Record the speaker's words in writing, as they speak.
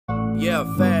Yeah,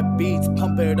 fat beats,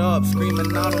 pump it up,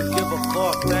 screaming I don't give a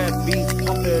fuck. Fat beats,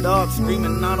 pump it up,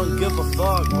 screaming I don't give a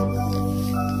fuck.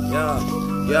 Yeah.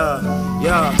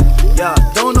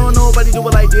 Don't know nobody do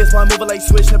it like this, why I move it like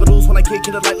switch. Never lose when I kick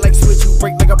it like switch. You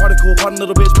break like a particle, pardon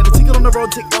little bitch. Man, the ticket on the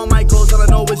road, tick all my goals. All I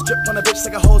know is drip on the bitch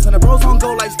like a hose. And the bros on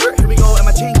go like skirt, here we go. And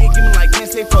my chain get given like can't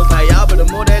stay froze. Like y'all better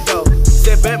move that dough.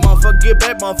 Step back, motherfucker, get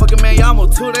back, motherfucker, man, y'all move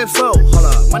too damn slow. Hold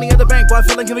up, money at the bank, boy, I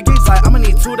feel like giving gigs, like I'ma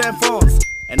need 2 damn phones.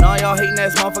 And all y'all hating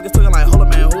ass motherfuckers talking like, hold up,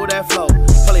 man, who that flow?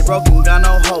 Probably broken, got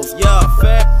no host. Yeah,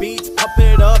 fat beats, pump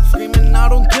it up, screaming I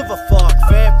don't give a fuck.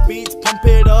 Fat beats, pump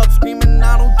it up, screaming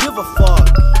I don't give a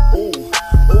fuck.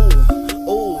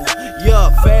 Ooh, yeah,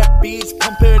 fat beats,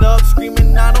 pump it up,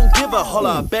 screaming I don't give a. Hold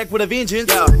up, back with a vengeance.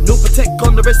 Yeah, new protect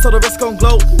on the wrist so the wrist gon'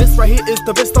 glow. This right here is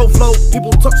the resto flow.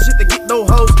 People talk shit, they get no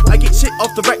hoes. I get shit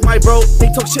off the rack, my bro.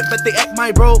 They talk shit, but they act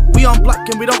my bro. We on block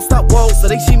and we don't stop, whoa. So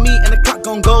they see me and the clock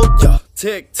gon' go. Yeah.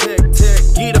 Tick, tick, tick,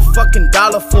 get a fucking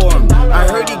dollar for him. I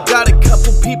heard he got a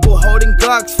couple people holding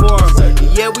Glocks for him.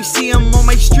 Yeah, we see him on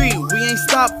my street, we ain't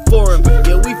stop for him.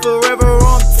 Yeah, we forever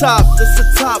on top, this a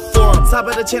top for him. Top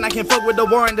of the chain, I can't fuck with the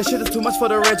warrant, that shit is too much for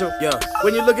the retro. Yeah,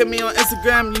 when you look at me on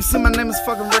Instagram, you see my name is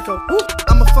fucking Rico.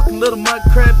 I'm a fucking little mud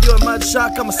crab, you a mud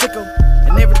shark, I'm a sicko.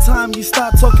 And every time you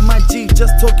start talking my G,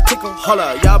 just talk a tickle. Hold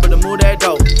up, y'all better move that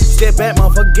dough. Step back,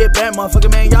 motherfucker, get back,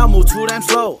 motherfucker, man, y'all move too damn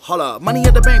slow. Hold up, money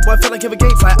at the bank, boy, feel like give a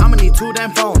gates, like I'ma need 2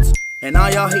 damn phones. And all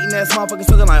y'all hating ass motherfuckers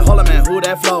talking like, hold up, man, who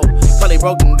that flow? Probably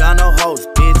broken, got no hoes,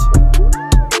 bitch.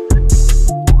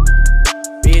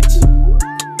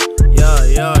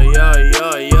 Yeah.